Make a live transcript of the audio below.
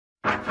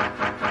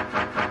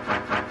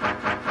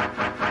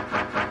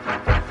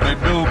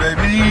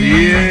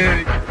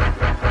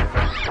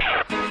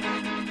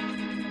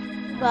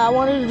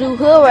wanted to do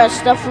hood rat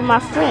stuff with my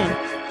friend.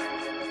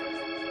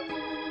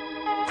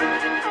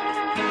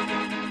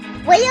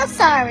 Well, your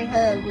sorry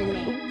hug with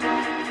me.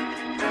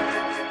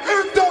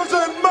 It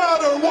doesn't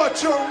matter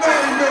what your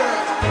name is.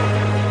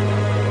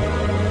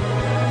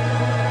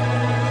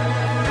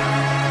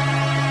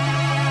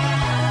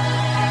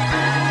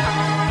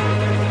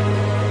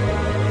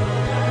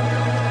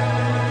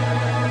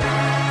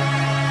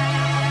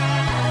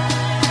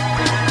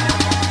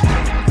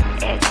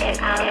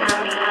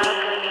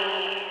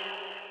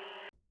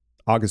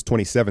 August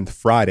 27th,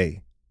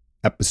 Friday,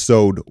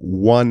 episode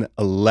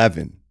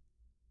 111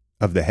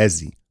 of The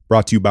Hezzy,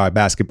 brought to you by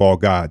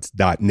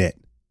basketballgods.net.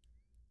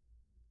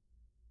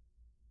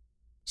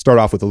 Start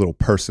off with a little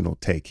personal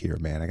take here,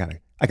 man.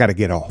 I gotta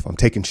get off. I'm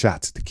taking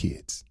shots at the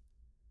kids.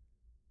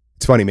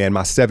 It's funny, man.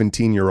 My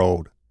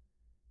 17-year-old,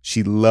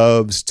 she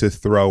loves to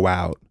throw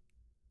out,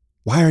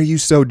 "Why are you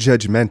so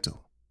judgmental?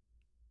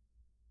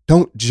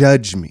 Don't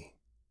judge me."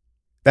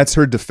 That's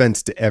her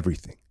defense to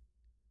everything.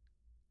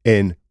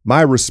 And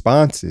my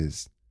response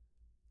is,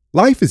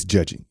 life is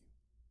judging.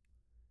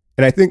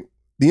 And I think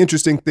the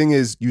interesting thing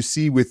is you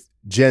see with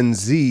Gen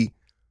Z,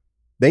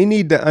 they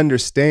need to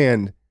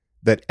understand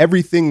that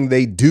everything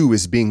they do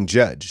is being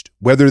judged,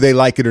 whether they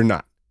like it or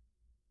not,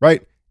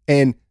 right?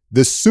 And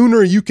the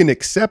sooner you can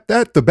accept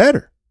that, the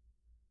better.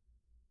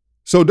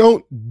 So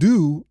don't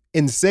do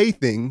and say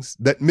things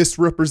that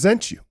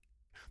misrepresent you.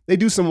 They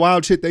do some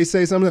wild shit. They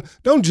say something.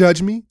 Don't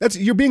judge me.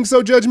 You're being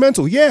so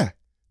judgmental. Yeah,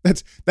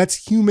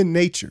 that's human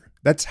nature.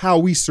 That's how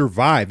we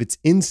survive. It's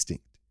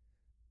instinct.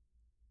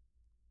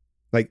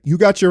 Like, you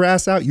got your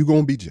ass out, you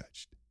gonna be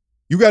judged.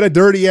 You got a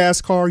dirty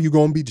ass car, you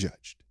gonna be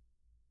judged.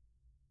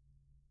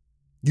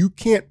 You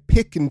can't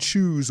pick and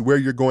choose where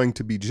you're going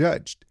to be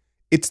judged.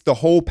 It's the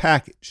whole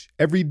package.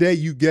 Every day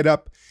you get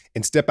up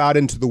and step out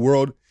into the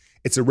world,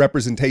 it's a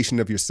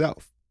representation of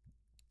yourself.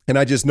 And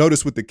I just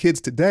noticed with the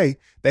kids today,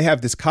 they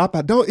have this cop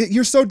out.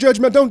 You're so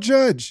judgmental, don't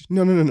judge.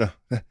 No.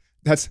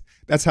 That's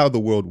how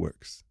the world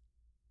works.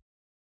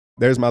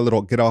 There's my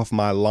little get off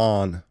my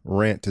lawn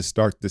rant to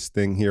start this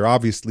thing here.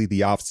 Obviously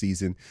the off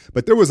season,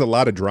 but there was a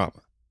lot of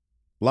drama.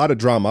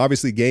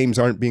 Obviously games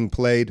aren't being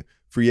played.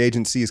 Free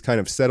agency is kind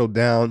of settled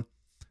down,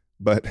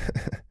 but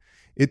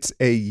it's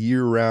a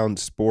year-round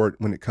sport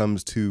when it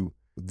comes to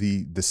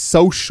the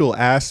social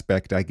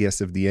aspect, I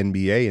guess, of the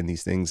NBA and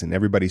these things, and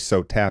everybody's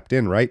so tapped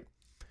in, right?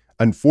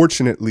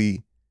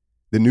 Unfortunately,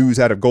 the news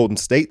out of Golden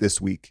State this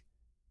week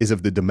is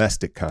of the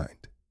domestic kind.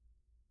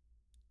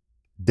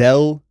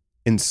 Dell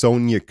and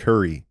Sonya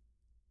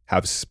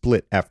have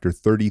split after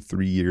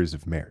 33 years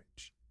of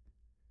marriage.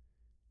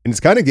 And it's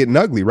kind of getting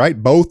ugly,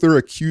 right? Both are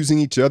accusing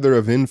each other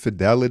of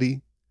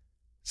infidelity.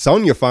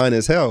 Sonya fine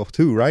as hell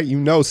too, right? You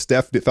know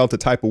Steph felt a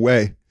type of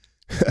way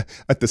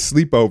at the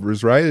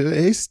sleepovers, right?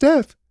 Hey,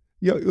 Steph,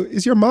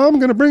 is your mom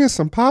going to bring us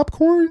some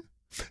popcorn?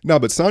 No,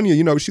 but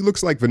Sonya, she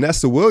looks like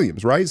Vanessa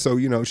Williams, right?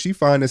 So, she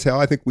fine as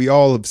hell. I think we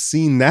all have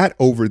seen that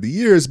over the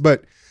years,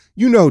 but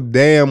you know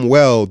damn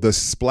well the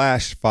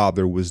Splash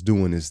Father was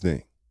doing his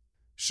thing.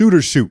 Shoot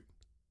or shoot.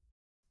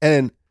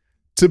 And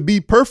to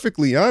be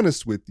perfectly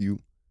honest with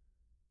you,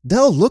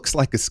 Dell looks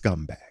like a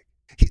scumbag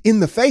in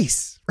the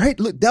face, right?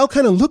 Look, Dell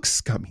kind of looks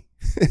scummy.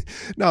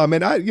 No,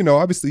 man,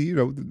 obviously,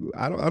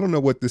 I don't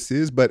know what this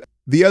is, but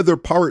the other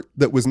part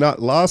that was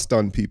not lost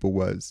on people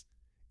was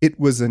it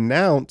was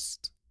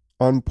announced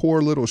on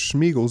poor little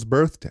Schmiegel's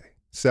birthday,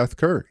 Seth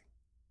Curry.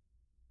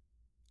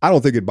 I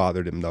don't think it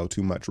bothered him though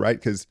too much, right?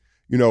 Because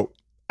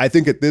I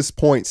think at this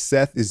point,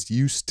 Seth is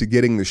used to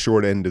getting the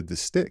short end of the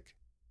stick.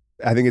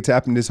 I think it's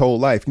happened his whole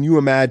life. Can you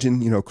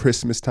imagine,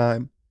 Christmas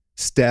time,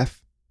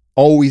 Steph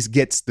always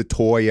gets the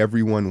toy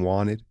everyone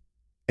wanted,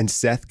 and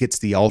Seth gets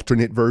the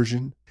alternate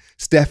version.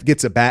 Steph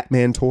gets a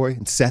Batman toy,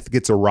 and Seth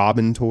gets a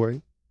Robin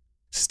toy.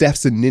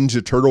 Steph's a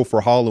Ninja Turtle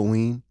for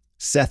Halloween.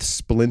 Seth's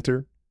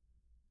Splinter.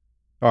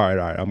 All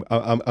right.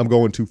 I'm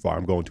going too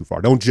far.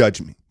 Don't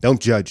judge me.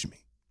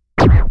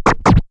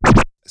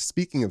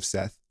 Speaking of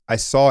Seth, I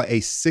saw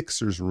a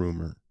Sixers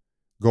rumor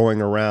going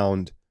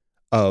around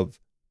of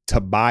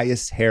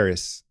Tobias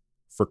Harris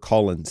for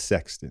Colin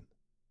Sexton.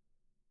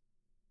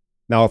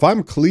 Now, if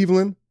I'm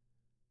Cleveland,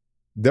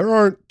 there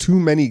aren't too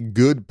many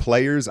good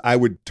players I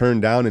would turn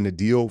down in a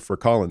deal for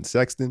Colin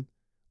Sexton,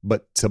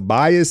 but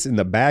Tobias in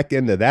the back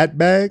end of that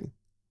bag,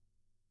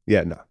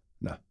 yeah, no,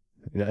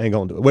 I ain't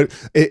gonna do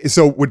it.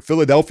 So would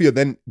Philadelphia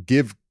then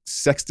give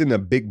Sexton a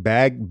big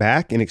bag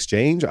back in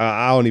exchange?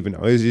 I don't even know.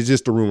 It's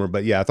just a rumor,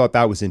 but yeah, I thought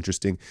that was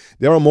interesting.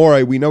 Daryl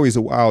Morey, we know he's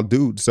a wild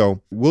dude,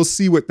 so we'll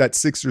see what that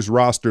Sixers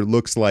roster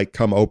looks like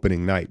come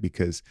opening night,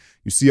 because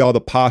you see all the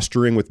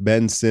posturing with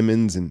Ben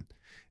Simmons, and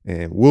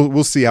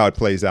we'll see how it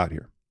plays out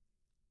here.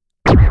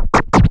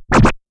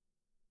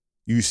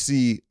 You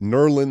see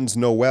Nerlens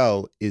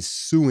Noel is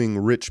suing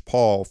Rich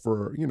Paul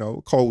for,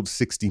 a cold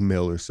 $60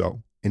 million or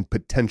so in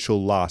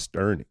potential lost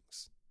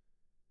earnings.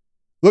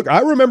 Look,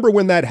 I remember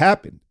when that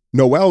happened.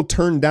 Noel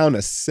turned down a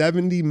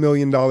 $70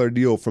 million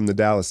deal from the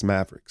Dallas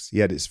Mavericks. He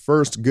had his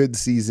first good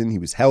season. He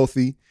was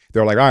healthy.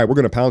 They're like, all right, we're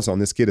going to pounce on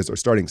this kid as our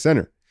starting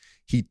center.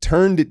 He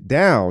turned it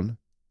down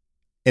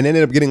and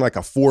ended up getting like a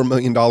 $4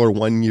 million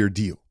 1-year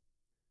deal.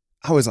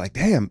 I was like,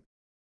 damn.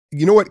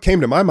 You know what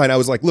came to my mind? I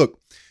was like, look,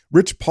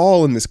 Rich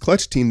Paul and this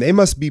Clutch team, they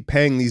must be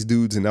paying these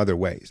dudes in other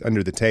ways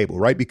under the table,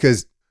 right?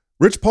 Because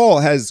Rich Paul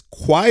has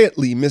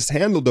quietly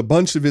mishandled a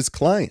bunch of his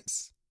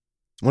clients.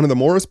 One of the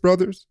Morris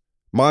brothers,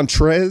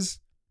 Montrez,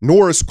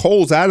 Norris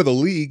Cole's out of the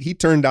league. He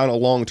turned down a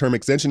long-term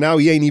extension. Now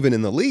he ain't even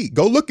in the league.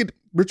 Go look at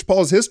Rich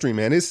Paul's history,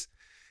 man.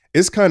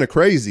 It's kind of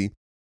crazy.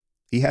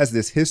 He has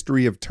this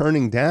history of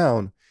turning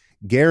down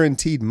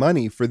guaranteed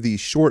money for these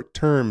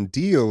short-term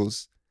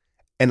deals.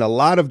 And a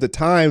lot of the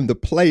time, the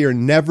player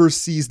never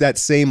sees that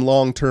same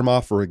long-term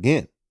offer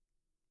again.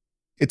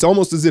 It's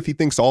almost as if he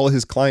thinks all of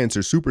his clients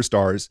are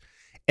superstars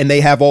and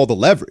they have all the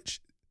leverage.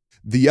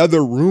 The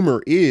other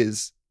rumor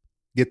is,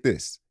 get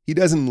this, he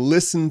doesn't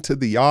listen to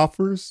the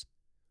offers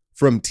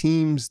from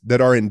teams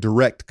that are in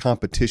direct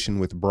competition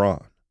with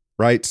Bron,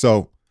 right?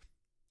 So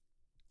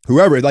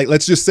whoever, like,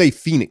 let's just say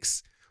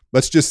Phoenix.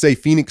 Let's just say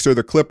Phoenix or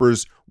the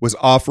Clippers was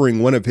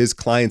offering one of his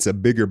clients a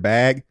bigger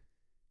bag.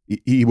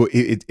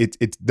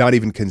 It's not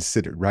even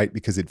considered, right?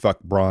 Because it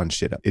fucked Bron's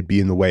shit up. It'd be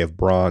in the way of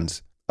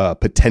Bron's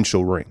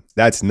potential ring.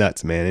 That's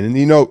nuts, man. And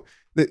you know,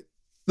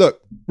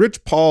 look,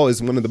 Rich Paul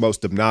is one of the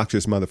most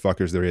obnoxious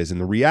motherfuckers there is. And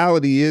the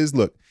reality is,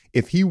 look,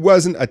 if he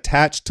wasn't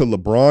attached to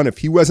LeBron, if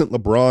he wasn't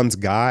LeBron's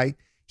guy,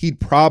 he'd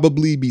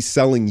probably be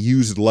selling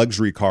used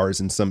luxury cars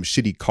in some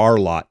shitty car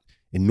lot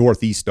in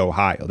Northeast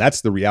Ohio.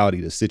 That's the reality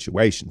of the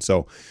situation.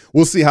 So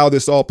we'll see how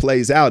this all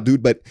plays out,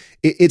 dude. But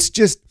it's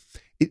just,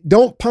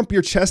 don't pump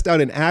your chest out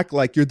and act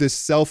like you're this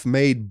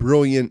self-made,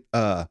 brilliant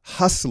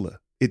hustler.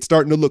 It's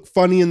starting to look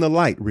funny in the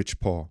light, Rich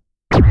Paul.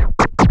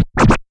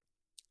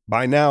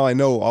 By now, I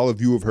know all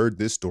of you have heard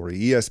this story.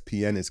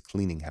 ESPN is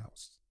cleaning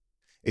house.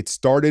 It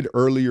started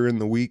earlier in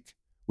the week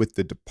with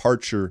the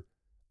departure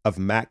of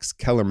Max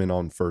Kellerman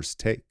on First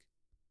Take.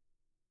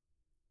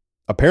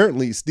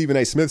 Apparently, Stephen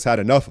A. Smith's had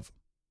enough of him.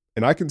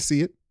 And I can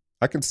see it.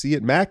 I can see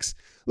it. Max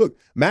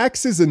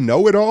is a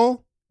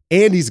know-it-all,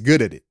 and he's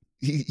good at it.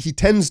 He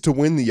tends to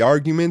win the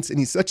arguments, and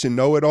he's such a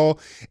know-it-all.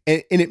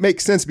 And it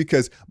makes sense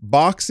because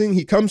boxing,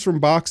 he comes from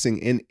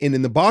boxing. And in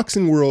the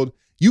boxing world,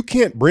 you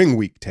can't bring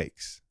weak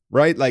takes,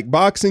 right? Like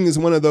boxing is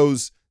one of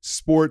those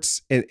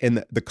sports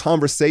and the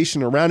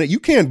conversation around it. You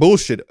can't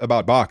bullshit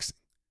about boxing,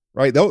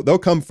 right? They'll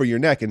come for your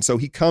neck. And so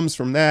he comes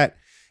from that,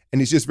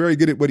 and he's just very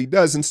good at what he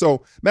does. And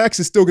so Max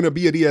is still going to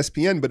be at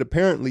ESPN, but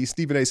apparently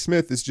Stephen A.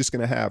 Smith is just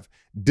going to have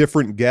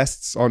different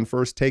guests on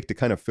First Take to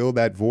kind of fill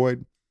that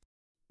void.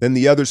 Then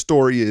the other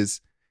story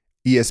is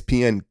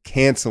ESPN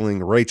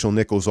canceling Rachel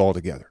Nichols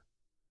altogether.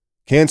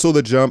 Cancel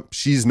the jump.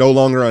 She's no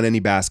longer on any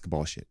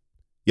basketball shit.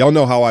 Y'all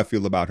know how I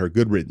feel about her.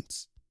 Good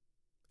riddance.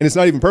 And it's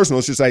not even personal.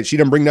 It's just like she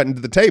doesn't bring nothing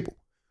to the table.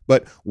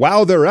 But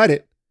while they're at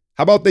it,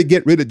 how about they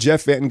get rid of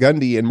Jeff Van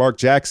Gundy and Mark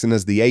Jackson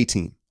as the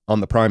A-team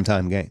on the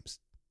primetime games?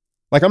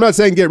 Like, I'm not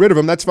saying get rid of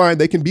them. That's fine.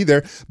 They can be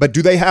there. But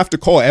do they have to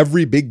call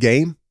every big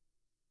game?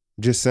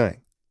 Just saying.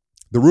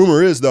 The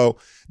rumor is, though,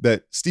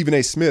 that Stephen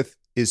A. Smith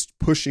is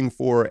pushing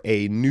for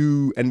a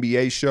new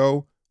NBA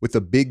show with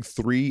a big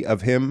three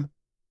of him,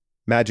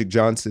 Magic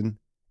Johnson,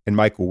 and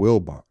Michael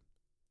Wilbon.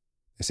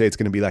 They say it's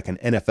going to be like an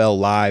NFL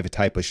Live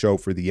type of show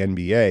for the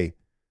NBA.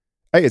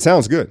 Hey, it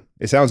sounds good.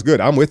 It sounds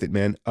good. I'm with it,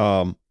 man.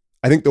 I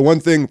think the one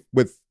thing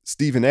with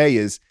Stephen A.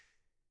 is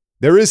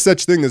there is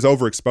such thing as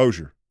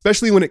overexposure,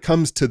 especially when it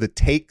comes to the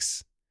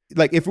takes.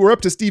 Like, if we're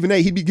up to Stephen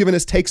A., he'd be giving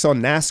us takes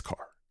on NASCAR.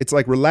 It's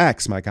like,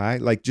 relax, my guy.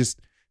 Like, just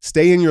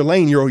stay in your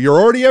lane.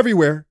 You're already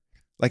everywhere.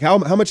 Like, how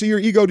much of your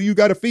ego do you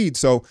got to feed?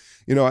 So,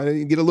 you know,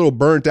 I get a little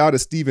burnt out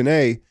of Stephen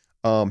A.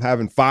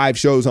 Having 5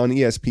 shows on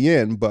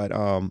ESPN. But,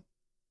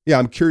 yeah,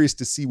 I'm curious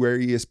to see where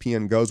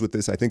ESPN goes with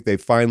this. I think they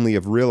finally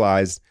have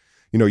realized,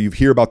 you know, you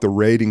hear about the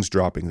ratings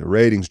dropping.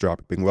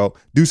 Well,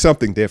 do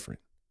something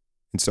different.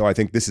 And so I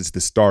think this is the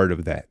start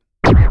of that.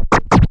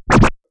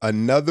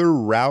 Another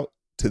route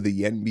to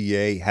the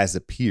NBA has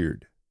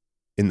appeared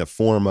in the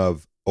form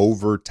of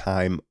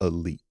overtime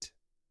elite.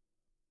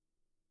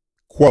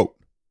 Quote,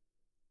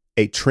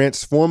 a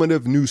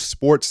transformative new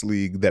sports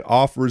league that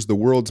offers the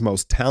world's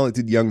most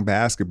talented young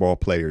basketball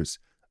players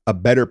a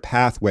better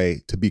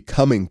pathway to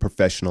becoming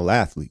professional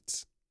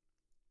athletes.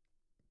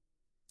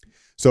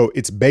 So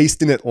it's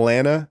based in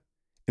Atlanta,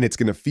 and it's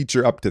going to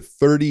feature up to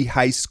 30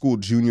 high school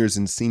juniors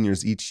and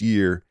seniors each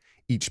year.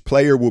 Each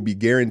player will be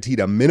guaranteed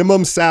a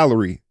minimum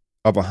salary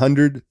of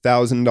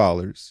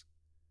 $100,000,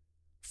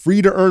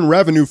 free to earn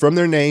revenue from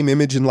their name,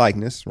 image, and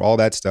likeness, all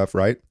that stuff,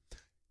 right?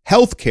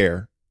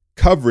 Healthcare,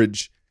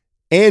 coverage,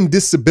 and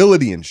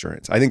disability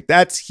insurance. I think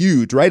that's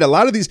huge, right? A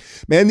lot of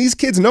these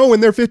kids know when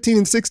they're 15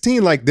 and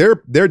 16, like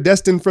they're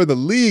destined for the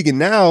league. And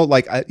now,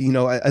 like, you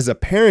know, as a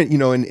parent, you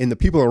know, and the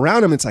people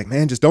around them, it's like,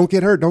 man, just don't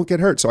get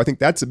hurt. So I think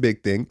that's a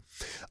big thing.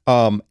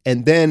 And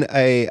then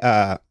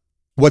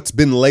what's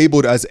been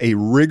labeled as a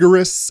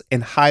rigorous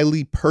and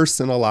highly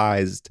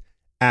personalized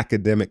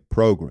academic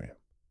program.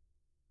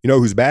 You know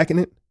who's backing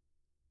it?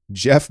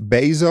 Jeff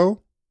Bezos,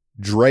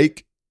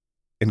 Drake,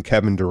 and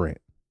Kevin Durant.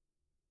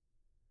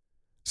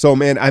 So,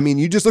 man, I mean,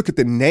 you just look at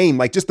the name,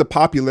 like just the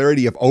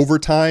popularity of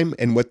Overtime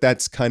and what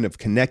that's kind of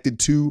connected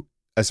to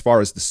as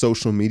far as the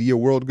social media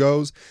world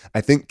goes.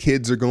 I think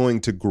kids are going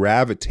to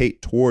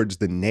gravitate towards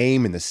the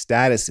name and the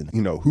status and,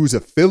 who's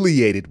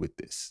affiliated with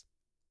this.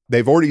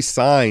 They've already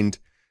signed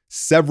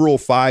several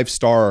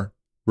 5-star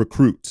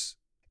recruits.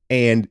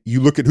 And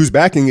you look at who's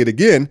backing it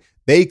again,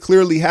 they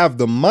clearly have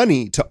the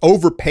money to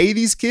overpay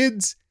these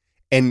kids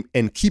and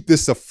keep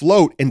this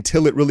afloat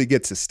until it really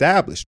gets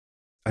established.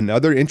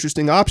 Another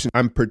interesting option.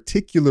 I'm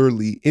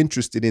particularly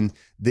interested in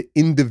the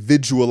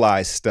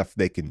individualized stuff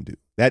they can do.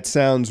 That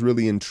sounds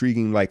really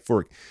intriguing, like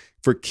for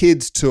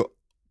kids to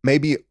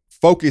maybe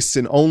focus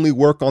and only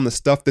work on the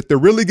stuff that they're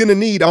really going to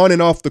need on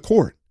and off the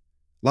court.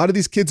 A lot of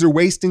these kids are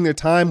wasting their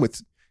time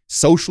with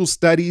social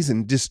studies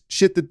and just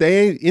shit that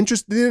they ain't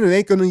interested in and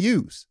ain't going to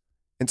use.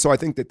 And so I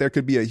think that there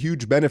could be a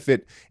huge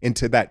benefit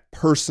into that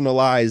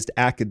personalized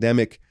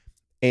academic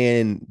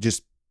and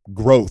just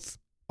growth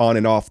on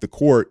and off the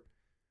court.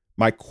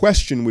 My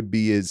question would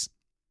be is,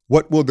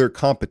 what will their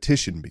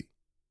competition be,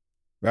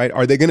 right?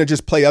 Are they going to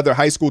just play other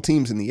high school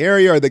teams in the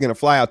area? Are they going to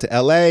fly out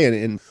to LA?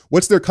 And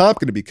what's their comp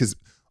going to be? Because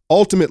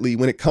ultimately,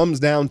 when it comes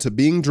down to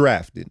being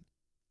drafted,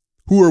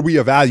 who are we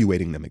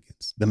evaluating them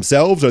against?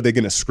 Themselves? Are they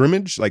going to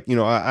scrimmage? Like,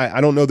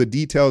 I don't know the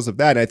details of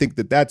that. And I think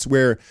that that's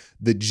where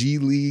the G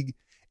League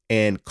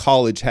and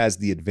college has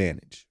the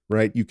advantage,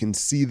 right? You can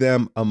see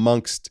them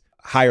amongst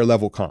higher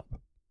level comp.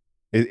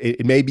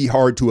 It may be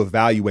hard to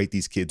evaluate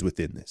these kids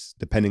within this,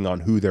 depending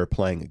on who they're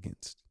playing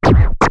against.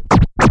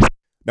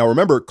 Now,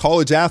 remember,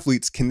 college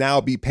athletes can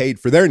now be paid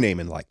for their name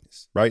and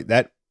likeness, right?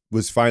 That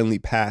was finally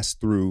passed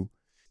through.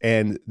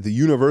 And the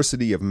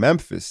University of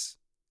Memphis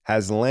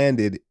has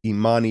landed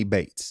Emoni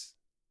Bates,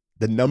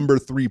 the number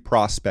 3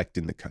 prospect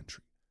in the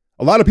country.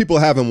 A lot of people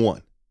have him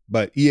 1,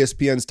 but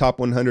ESPN's Top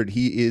 100,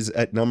 he is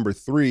at number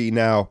 3.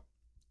 Now,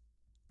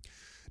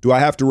 do I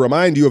have to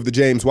remind you of the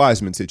James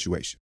Wiseman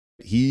situation?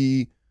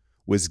 He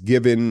was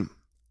given,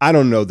 I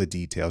don't know the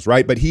details,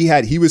 right? But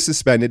he was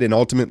suspended and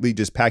ultimately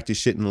just packed his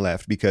shit and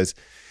left because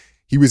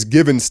he was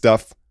given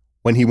stuff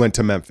when he went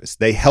to Memphis.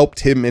 They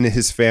helped him and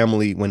his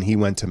family when he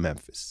went to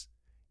Memphis.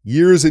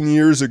 Years and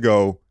years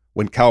ago,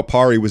 when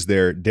Calipari was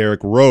there,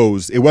 Derrick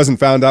Rose, it wasn't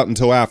found out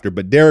until after,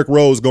 but Derrick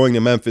Rose going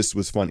to Memphis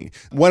was funny.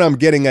 What I'm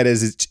getting at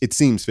is it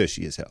seems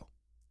fishy as hell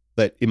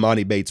that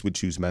Emoni Bates would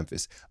choose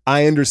Memphis.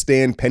 I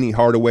understand Penny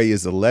Hardaway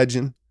is a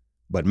legend,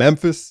 but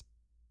Memphis,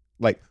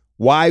 like,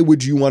 why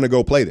would you want to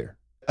go play there?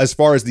 As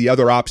far as the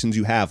other options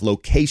you have,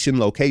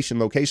 location, I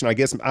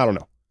guess, I don't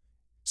know.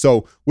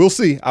 So we'll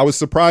see. I was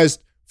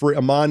surprised for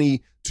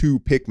Emoni to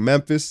pick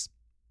Memphis.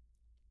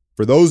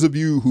 For those of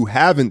you who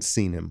haven't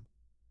seen him,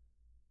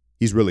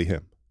 he's really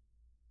him.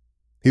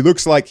 He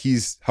looks like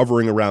he's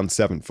hovering around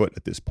 7 foot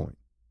at this point.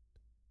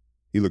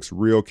 He looks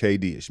real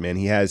KD-ish, man.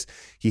 He has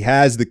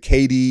the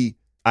KD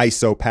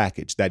ISO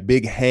package, that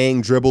big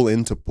hang dribble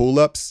into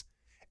pull-ups,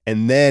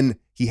 and then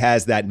he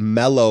has that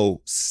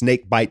mellow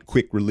snake bite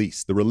quick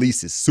release. The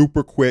release is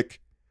super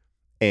quick.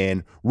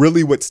 And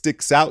really what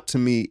sticks out to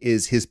me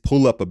is his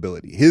pull-up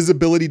ability. His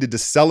ability to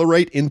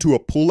decelerate into a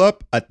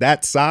pull-up at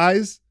that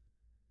size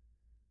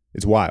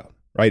is wild,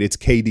 right? It's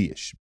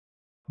KD-ish.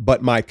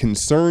 But my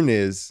concern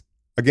is,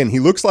 again, he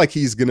looks like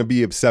he's going to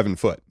be 7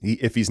 foot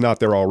if he's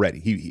not there already.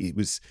 He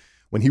was,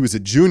 when he was a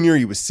junior,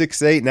 he was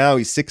 6'8". Now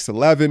he's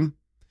 6'11".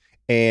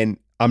 And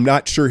I'm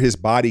not sure his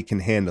body can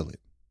handle it.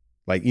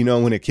 Like,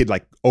 when a kid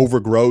like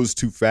overgrows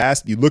too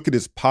fast, you look at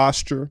his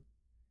posture,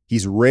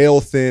 he's rail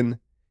thin.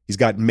 He's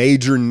got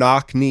major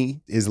knock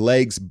knee. His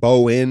legs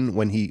bow in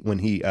when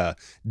he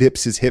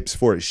dips his hips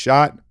for his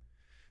shot.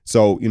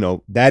 So,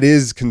 that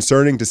is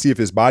concerning to see if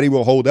his body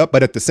will hold up.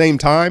 But at the same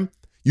time,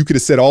 you could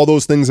have said all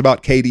those things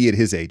about KD at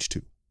his age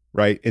too,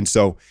 right? And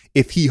so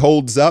if he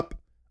holds up,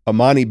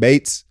 Emoni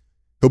Bates,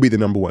 he'll be the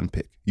number 1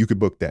 pick. You could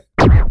book that.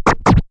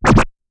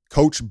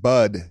 Coach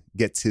Bud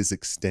gets his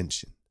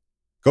extension.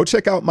 Go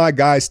check out my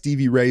guy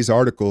Stevie Ray's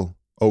article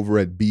over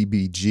at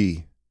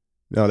BBG.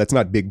 No, that's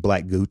not Big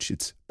Black Gooch.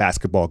 It's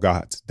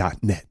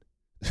basketballgods.net.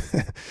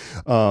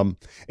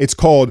 It's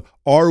called,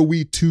 Are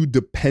We Too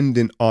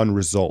Dependent on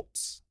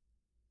Results?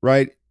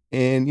 Right?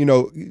 And,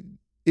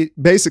 it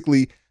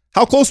basically,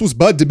 how close was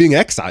Bud to being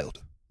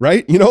exiled?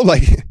 Right?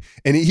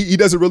 And he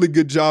does a really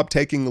good job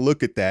taking a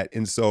look at that.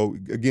 And so,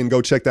 again,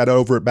 go check that out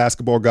over at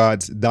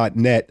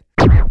basketballgods.net.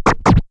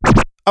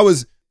 I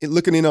was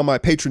looking in on my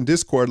patron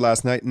Discord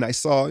last night, and I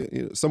saw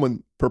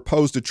someone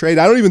proposed a trade.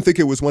 I don't even think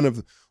it was one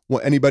of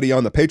anybody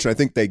on the Patreon. I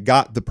think they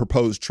got the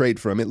proposed trade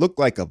from. It looked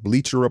like a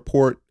Bleacher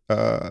Report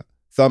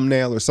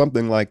thumbnail or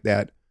something like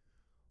that.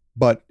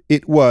 But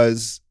it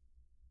was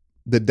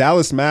the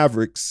Dallas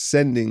Mavericks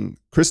sending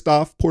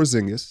Kristaps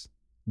Porzingis,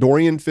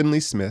 Dorian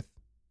Finney-Smith,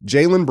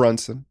 Jalen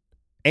Brunson,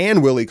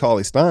 and Willie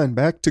Cauley-Stein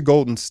back to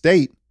Golden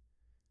State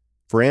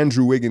for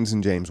Andrew Wiggins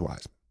and James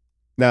Wiseman.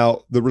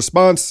 Now, the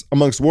response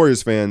amongst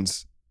Warriors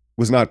fans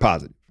was not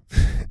positive,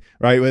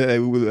 right?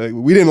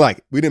 We didn't like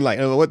it. We didn't like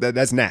it. What?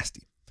 That's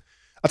nasty.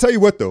 I'll tell you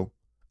what, though.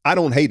 I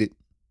don't hate it.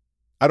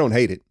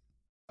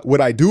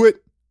 Would I do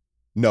it?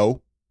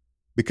 No.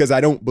 because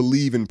I don't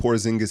believe in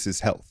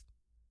Porzingis' health.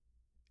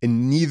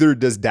 And neither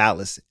does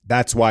Dallas.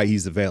 That's why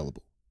he's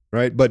available,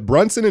 right? But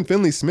Brunson and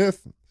Finley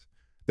Smith,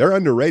 they're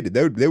underrated.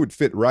 They would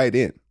fit right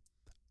in.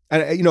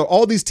 And,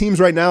 all these teams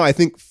right now, I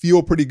think,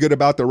 feel pretty good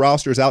about the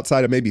rosters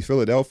outside of maybe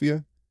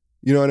Philadelphia.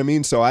 You know what I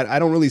mean? So I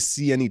don't really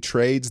see any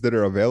trades that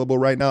are available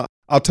right now.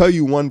 I'll tell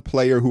you one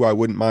player who I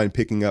wouldn't mind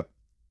picking up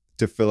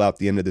to fill out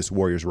the end of this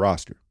Warriors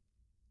roster.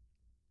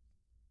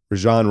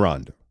 Rajon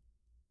Rondo.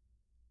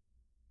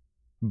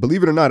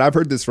 Believe it or not, I've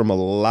heard this from a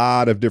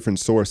lot of different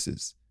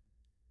sources.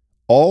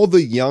 All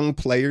the young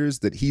players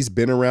that he's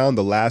been around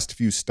the last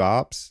few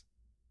stops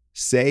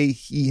say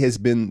he has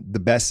been the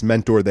best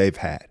mentor they've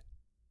had.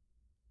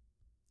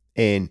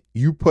 And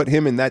you put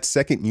him in that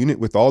second unit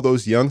with all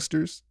those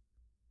youngsters,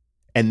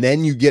 and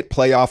then you get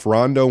playoff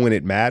Rondo when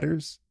it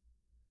matters.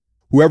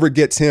 Whoever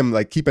gets him,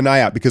 keep an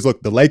eye out, because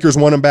look, the Lakers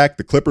want him back.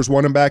 The Clippers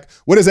want him back.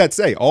 What does that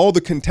say? All the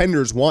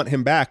contenders want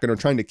him back and are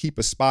trying to keep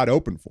a spot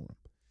open for him.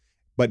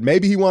 But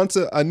maybe he wants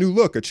a new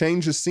look, a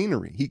change of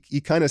scenery.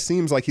 He kind of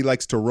seems like he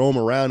likes to roam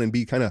around and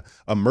be kind of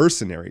a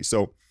mercenary.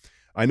 So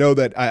I know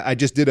that I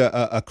just did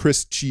a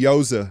Chris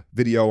Chiozza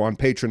video on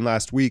Patreon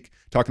last week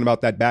talking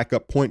about that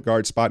backup point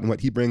guard spot and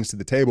what he brings to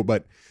the table.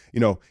 But,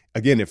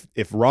 again,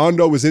 if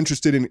Rondo was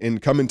interested in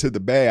coming to the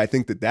Bay, I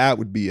think that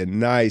would be a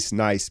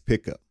nice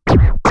pickup.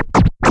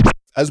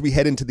 As we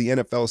head into the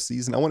NFL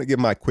season, I want to give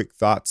my quick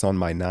thoughts on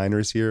my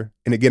Niners here.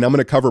 And again, I'm going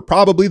to cover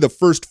probably the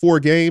first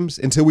 4 games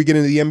until we get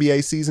into the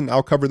NBA season.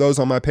 I'll cover those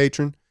on my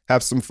Patreon.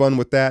 Have some fun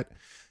with that.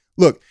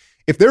 Look,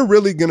 if they're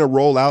really going to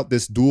roll out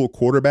this dual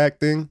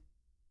quarterback thing,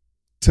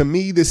 to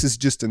me, this is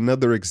just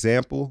another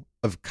example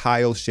of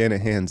Kyle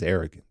Shanahan's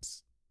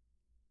arrogance.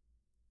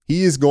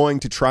 He is going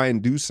to try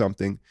and do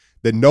something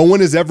that no one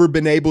has ever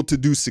been able to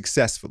do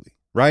successfully,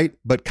 right?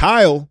 But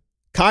Kyle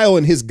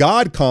and his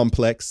God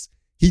complex,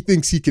 he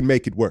thinks he can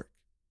make it work.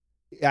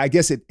 I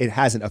guess it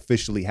hasn't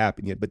officially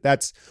happened yet, but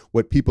that's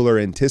what people are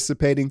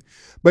anticipating.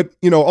 But,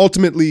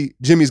 ultimately,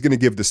 Jimmy's going to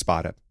give the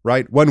spot up,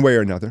 right? One way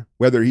or another,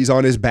 whether he's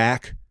on his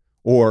back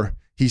or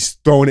he's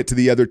throwing it to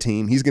the other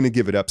team, he's going to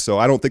give it up. So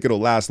I don't think it'll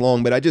last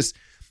long, but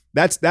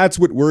that's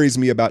what worries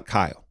me about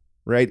Kyle,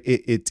 right?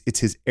 It's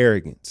his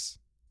arrogance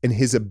and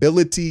his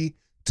ability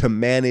to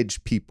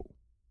manage people.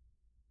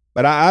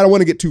 But I don't want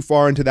to get too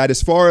far into that.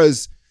 As far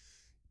as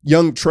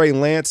young Trey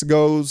Lance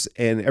goes,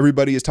 and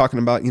everybody is talking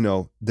about,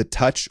 the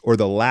touch or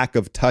the lack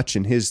of touch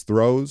in his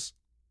throws.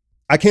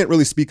 I can't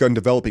really speak on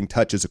developing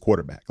touch as a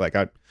quarterback.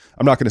 I'm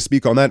not going to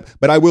speak on that,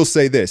 but I will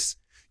say this.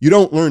 You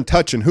don't learn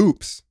touch in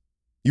hoops.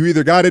 You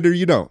either got it or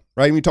you don't,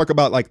 right? When you talk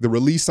about the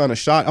release on a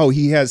shot, oh,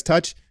 he has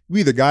touch. You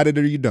either got it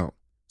or you don't.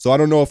 So I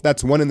don't know if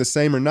that's one and the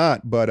same or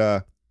not,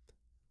 but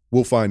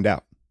we'll find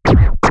out.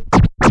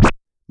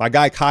 My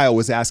guy Kyle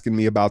was asking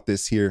me about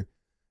this here,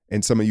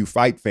 and some of you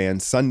fight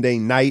fans. Sunday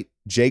night,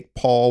 Jake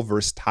Paul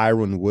versus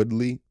Tyron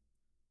Woodley.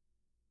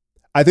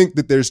 I think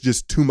that there's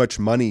just too much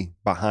money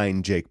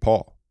behind Jake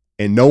Paul,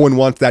 and no one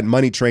wants that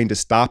money train to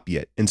stop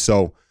yet. And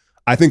so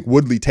I think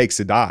Woodley takes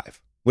a dive.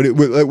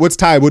 What's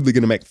Ty Woodley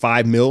going to make?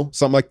 $5 million,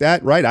 something like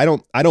that, right? I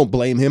don't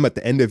blame him at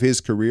the end of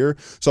his career.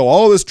 So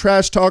all this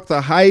trash talk,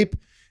 the hype,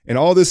 and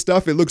all this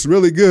stuff, it looks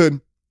really good.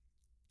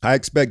 I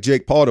expect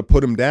Jake Paul to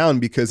put him down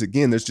because,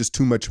 again, there's just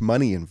too much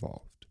money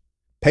involved.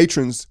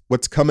 Patrons,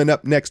 what's coming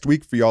up next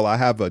week for y'all? I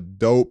have a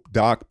dope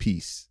doc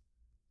piece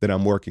that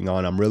I'm working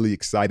on. I'm really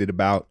excited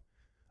about.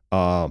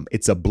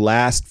 It's a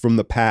blast from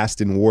the past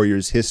in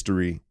Warriors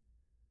history.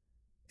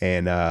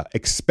 And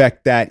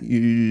expect that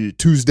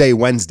Tuesday,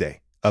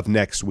 Wednesday of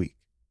next week.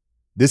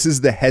 This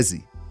is The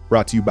Hezzy,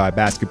 brought to you by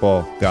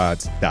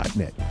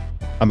basketballgods.net.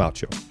 I'm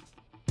out, y'all.